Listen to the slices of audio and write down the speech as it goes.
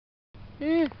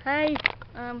Hi,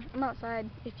 I'm outside,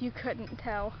 if you couldn't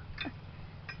tell.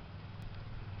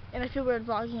 And I feel weird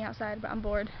vlogging outside, but I'm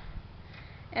bored.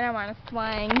 And I'm on a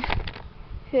swing.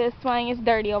 The swing is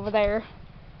dirty over there.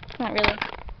 Not really.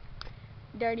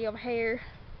 Dirty over here.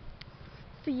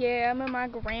 So yeah, I'm in my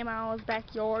grandma's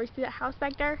backyard. See that house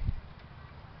back there?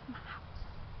 My house.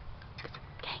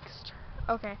 Gangster.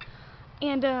 Okay.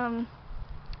 And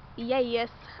yes.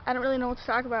 I don't really know what to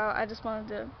talk about. I just wanted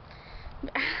to...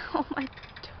 Ow, my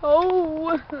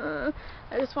toe!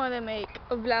 I just wanted to make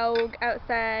a vlog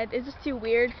outside. It's just too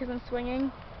weird because I'm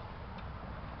swinging.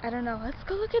 I don't know. Let's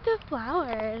go look at the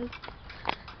flowers.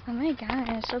 Oh my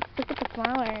gosh, let's look at the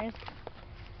flowers.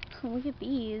 Look at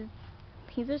these.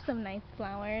 These are some nice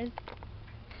flowers.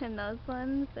 And those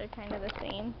ones, they're kind of the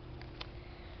same.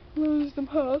 There's some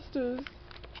hostas.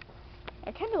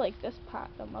 I kind of like this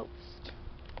pot the most.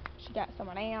 She got some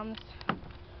lambs.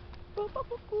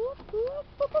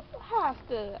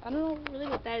 Hosta. I don't know really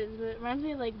what that is, but it reminds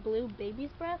me of like blue baby's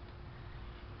breath.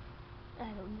 I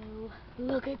don't know.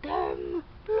 Look at them.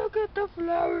 Look at the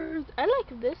flowers. I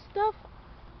like this stuff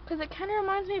because it kind of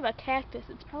reminds me of a cactus.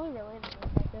 It's probably related to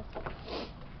a cactus.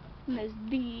 And there's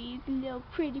these little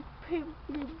pretty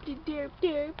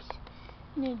derps.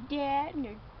 And there's that, and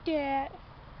there's that.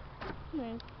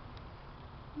 And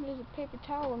there's a paper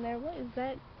towel in there. What is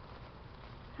that?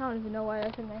 I don't even know why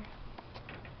that's in there.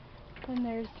 And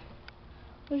there's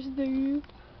these,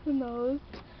 and those,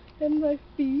 and my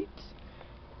feet.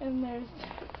 And there's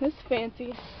this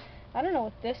fancy. I don't know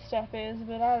what this stuff is,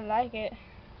 but I like it.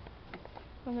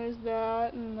 And there's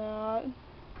that and that.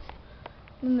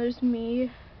 And there's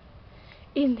me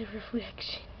in the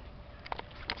reflection.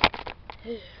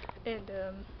 And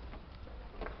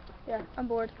yeah, I'm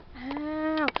bored.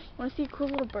 Ow! Wanna see a cool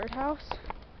little birdhouse?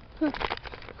 Look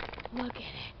at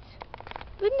it.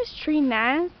 Isn't this tree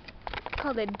nice? It's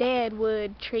called a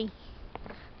deadwood tree.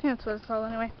 I think that's what it's called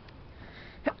anyway.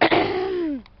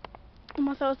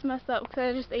 My throat's messed up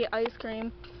because I just ate ice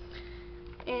cream.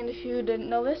 And if you didn't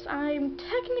know this, I'm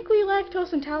technically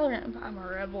lactose intolerant, but I'm a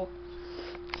rebel.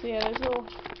 So yeah, there's little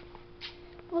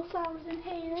flowers in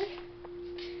here.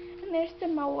 And there's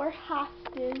some more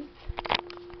hostas.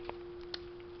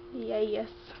 Yeah, yes.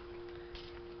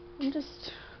 I'm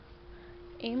just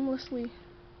aimlessly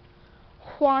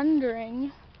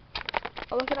wandering.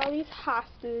 Oh, look at all these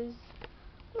hostas.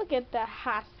 Look at the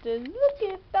hostas. Look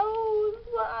at those.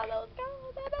 Wow, those go.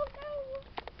 They don't go.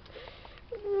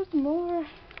 There's more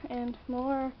and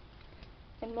more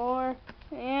and more,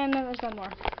 and then there's some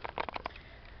more.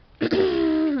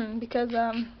 Because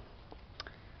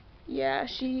yeah,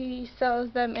 she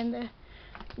sells them in the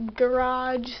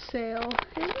garage sale.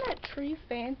 Isn't that tree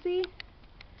fancy?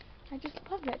 I just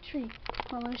love that tree.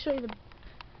 Well, let me show you the.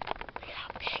 Look at how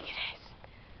big it is.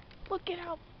 Look at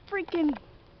how freaking.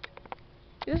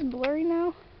 Is this blurry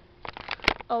now?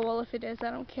 Oh well, if it is, I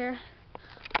don't care.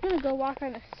 I'm gonna go walk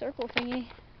on a circle thingy,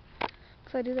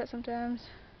 cause I do that sometimes.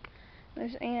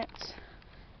 There's ants.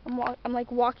 I'm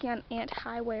like walking on ant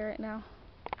highway right now.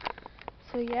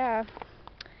 So yeah,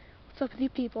 what's up with you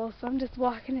people? So I'm just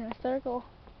walking in a circle,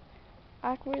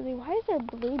 awkwardly. Why is there a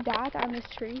blue dot on this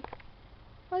tree?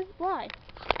 Why?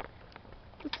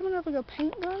 Did someone have like a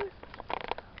paint gun?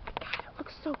 God, it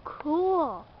looks so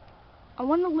cool. I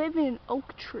want to live in an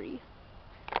oak tree.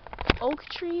 Oak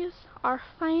trees are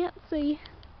fancy.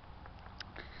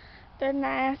 They're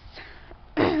nice.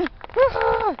 I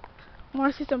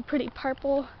want to see some pretty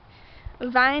purple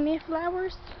viney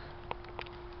flowers.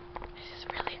 This is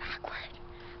really awkward.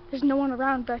 There's no one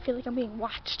around, but I feel like I'm being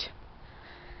watched.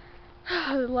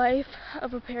 The life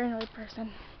of a paranoid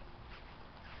person.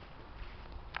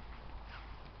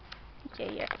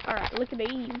 Yeah. Alright, look at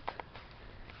these.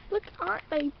 Look, aren't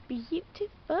they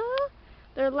beautiful?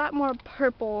 They're a lot more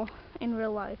purple in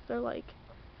real life. They're like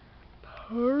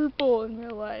purple in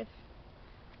real life.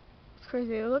 It's crazy.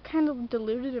 They look kind of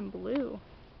diluted in blue.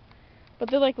 But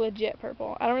they're like legit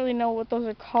purple. I don't really know what those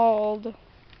are called.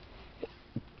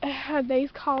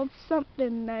 They's called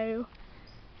something now.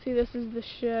 See, this is the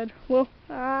shed. Well,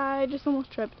 I just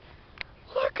almost tripped.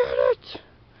 Look at it!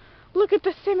 Look at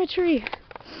the symmetry!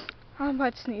 I'm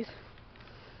about to sneeze.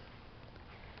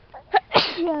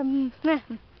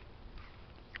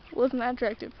 Wasn't that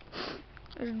attractive.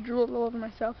 I just drooled all over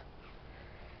myself.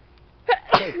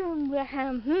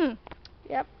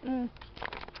 Yep.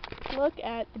 Look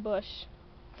at the bush.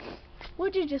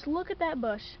 Would you just look at that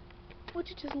bush? Would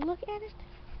you just look at it?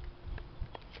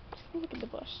 Just look at the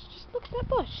bush. Just look at that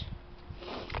bush.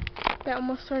 That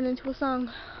almost turned into a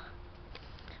song.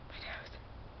 My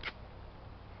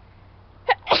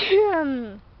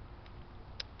nose.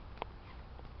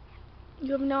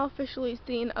 You have now officially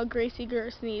seen a Gracie girl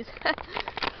sneeze.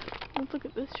 Let's look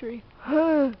at this tree.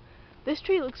 This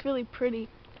tree looks really pretty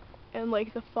in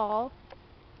like the fall.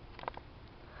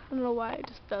 I don't know why, it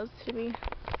just does to me.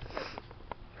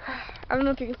 I don't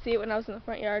know if you can see it when I was in the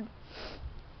front yard,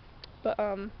 but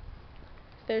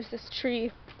there's this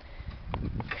tree,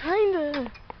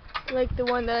 kinda like the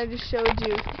one that I just showed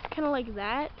you. It's kinda like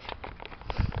that,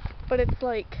 but it's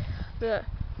like the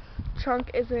trunk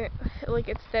isn't, like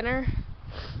it's thinner,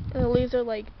 and the leaves are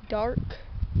like dark.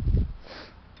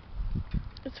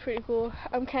 It's pretty cool.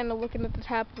 I'm kinda looking at the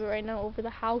top of it right now over the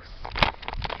house.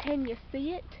 Can you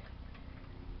see it?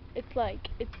 It's like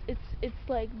it's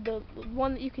like the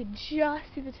one that you could just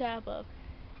see the top of.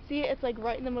 See it? It's like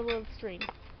right in the middle of the stream.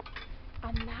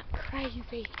 I'm not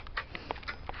crazy.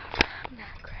 I'm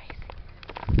not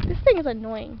crazy. This thing is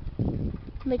annoying.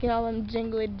 Making all them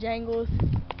jingly jangles.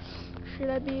 Should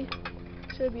I be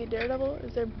a daredevil?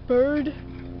 Is there bird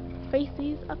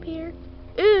faces up here?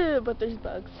 Ew, but there's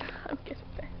bugs. I'm getting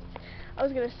that. I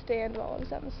was gonna stand while I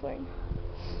was on the swing,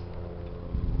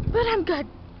 but I'm good.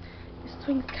 This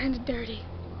swing's kind of dirty.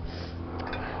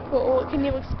 Well, what can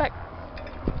you expect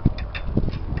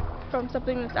from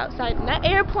something that's outside? And that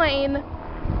airplane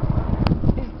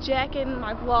is jacking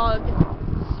my vlog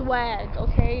swag,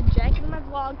 okay? Jacking my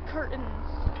vlog curtains.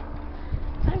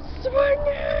 I'm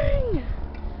swinging!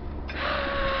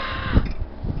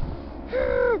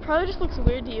 Probably just looks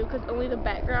weird to you because only the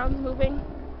background's moving.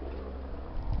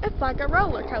 It's like a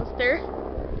roller coaster.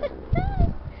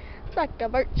 It's like a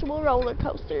virtual roller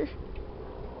coaster.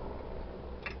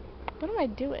 What am I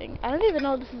doing? I don't even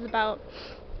know what this is about.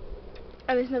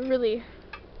 I just never really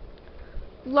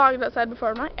vlogged outside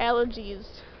before. My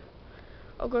allergies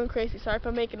are going crazy. Sorry if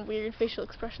I'm making weird facial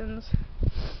expressions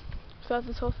throughout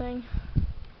this whole thing.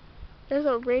 There's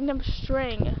a random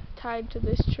string tied to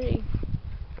this tree.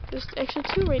 There's actually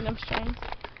two random strings.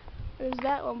 There's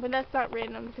that one, but that's not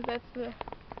random because that's the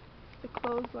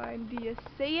clothesline. Do you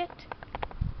see it?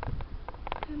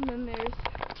 And then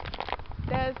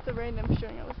that's the random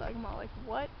string I was talking about. Like,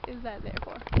 what is that there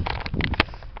for?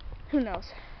 Who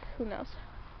knows? Who knows?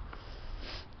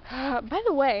 By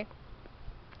the way,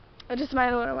 I just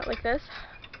reminded when I went like this.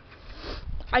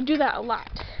 I do that a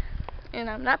lot, and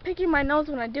I'm not picking my nose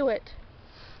when I do it.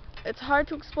 It's hard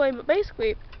to explain, but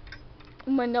basically,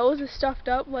 when my nose is stuffed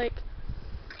up, like,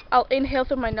 I'll inhale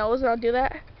through my nose and I'll do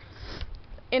that,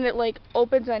 and it like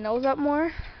opens my nose up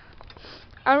more.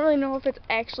 I don't really know if it's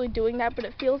actually doing that, but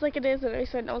it feels like it is, and it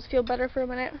makes my nose feel better for a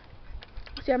minute.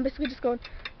 See, I'm basically just going,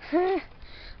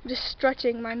 just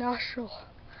stretching my nostril.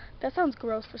 That sounds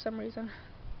gross for some reason.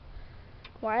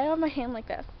 Why do I have my hand like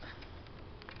this?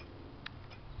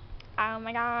 Oh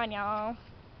my god, y'all.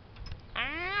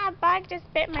 Ah, a bug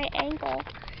just bit my ankle.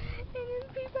 It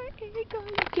just bit my ankle.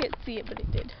 You can't see it, but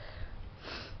it did.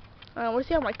 Want to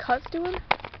see how my cut's doing?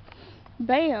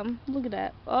 Bam! Look at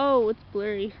that. Oh, it's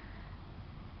blurry.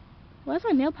 Why does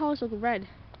my nail polish look red?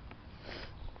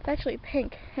 It's actually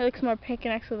pink. It looks more pink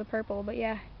next to the purple, but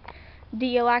yeah. Do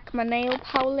you like my nail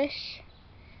polish?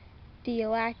 Do you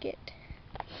like it?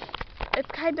 It's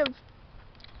kind of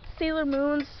Sailor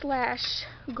Moon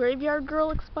 / Graveyard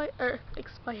Girl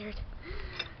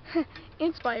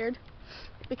inspired,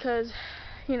 because,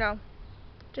 you know,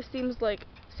 just seems like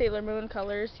Sailor Moon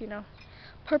colors, you know,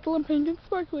 purple and pink and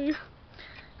sparkly.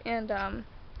 And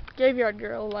Graveyard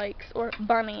Girl likes, or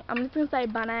Bunny. I'm just gonna say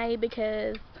Bunny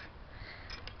because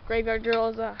Graveyard Girl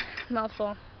is a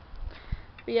mouthful.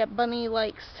 But yeah, Bunny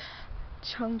likes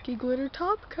chunky glitter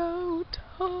top coat.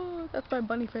 Oh, that's my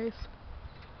bunny face.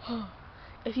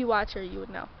 If you watch her, you would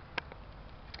know.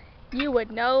 You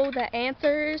would know the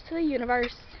answers to the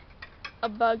universe. A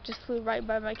bug just flew right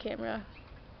by my camera.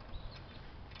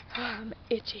 I'm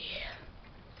itchy.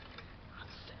 I'm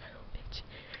so itchy.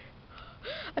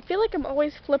 I feel like I'm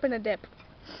always flipping a dip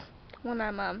when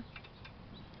I'm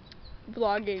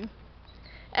vlogging.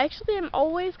 Actually, I'm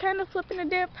always kind of flipping a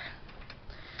dip,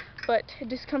 but it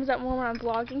just comes out more when I'm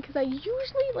vlogging, because I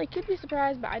usually, like, you'd be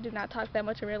surprised, but I do not talk that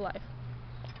much in real life.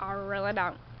 I really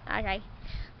don't. Okay.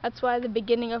 That's why the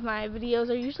beginning of my videos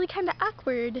are usually kind of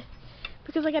awkward,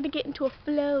 because I got to get into a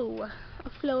flow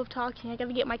of talking. I got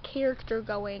to get my character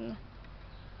going,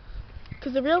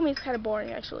 because the real me is kind of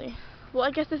boring, actually. Well,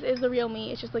 I guess this is the real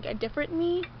me. It's just like a different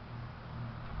me.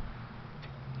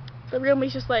 The real me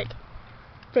is just like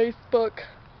Facebook,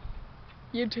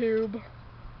 YouTube,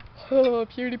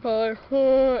 PewDiePie,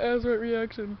 Azrat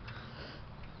reaction.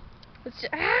 It's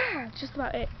just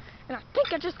about it. And I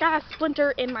think I just got a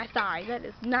splinter in my thigh. That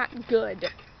is not good.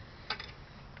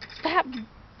 Stop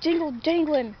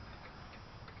jangling.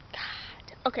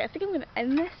 God. Okay, I think I'm gonna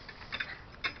end this.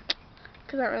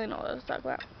 because I don't really know what I was talking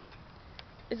about.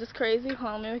 Is this crazy?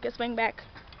 Hold on, let me make it swing back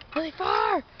really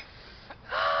far.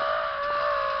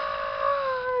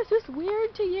 Is this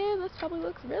weird to you? This probably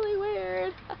looks really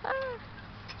weird.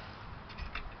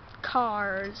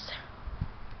 Cars.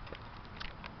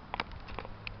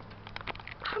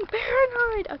 I'm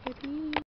paranoid. Okay, peace.